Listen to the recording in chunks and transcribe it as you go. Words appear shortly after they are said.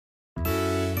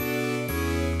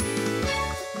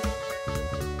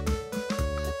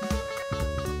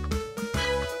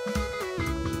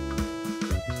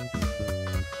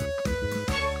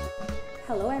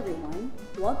Hello everyone,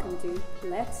 welcome to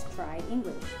Let's Try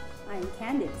English. I'm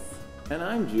Candice. And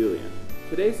I'm Julian.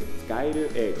 Today's 使える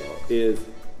英語 is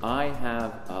I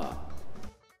have a.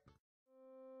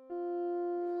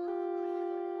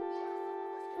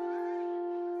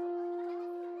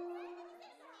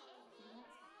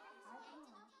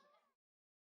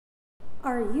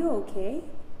 Are you okay?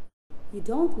 You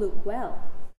don't look well.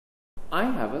 I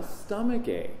have a stomach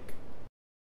ache.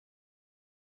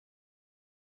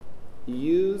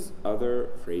 Use other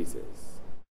phrases.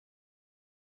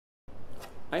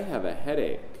 I have a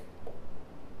headache.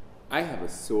 I have a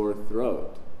sore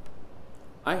throat.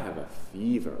 I have a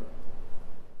fever.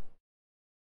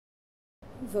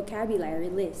 Vocabulary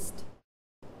list.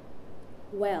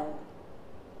 Well,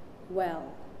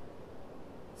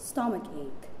 stomach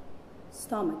ache,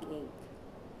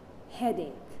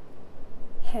 headache,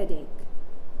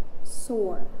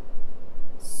 sore,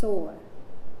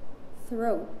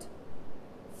 throat,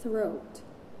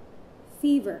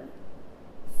 fever.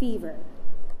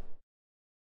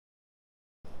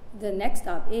 The next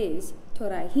up is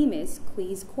Torahime's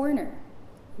Quiz Corner.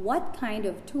 What kind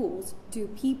of tools do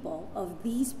people of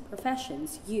these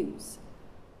professions use?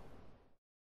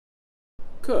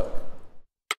 Cook.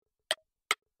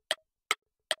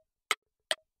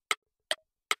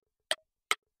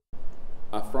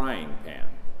 A frying pan.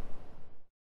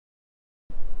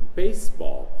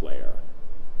 Baseball player.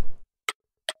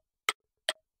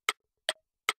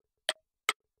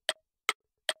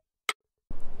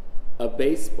 A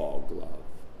baseball glove.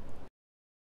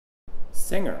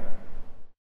 Singer.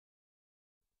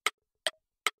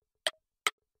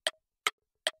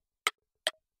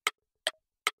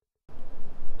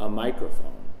 A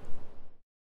microphone.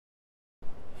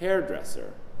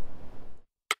 Hairdresser.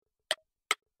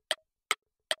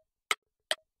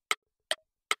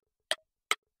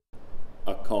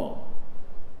 A comb.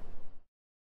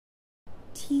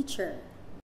 Teacher.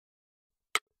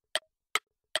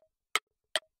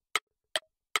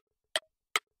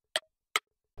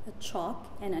 A chalk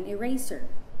and an eraser.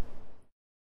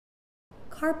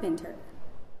 Carpenter.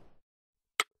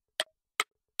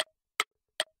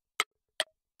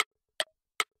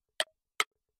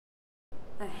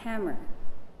 A hammer.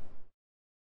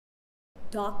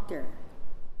 Doctor.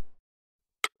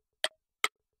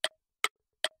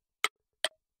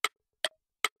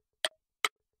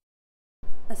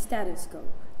 A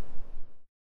stethoscope.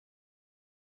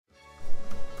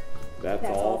 That's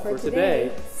all for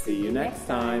today. See you next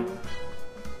time.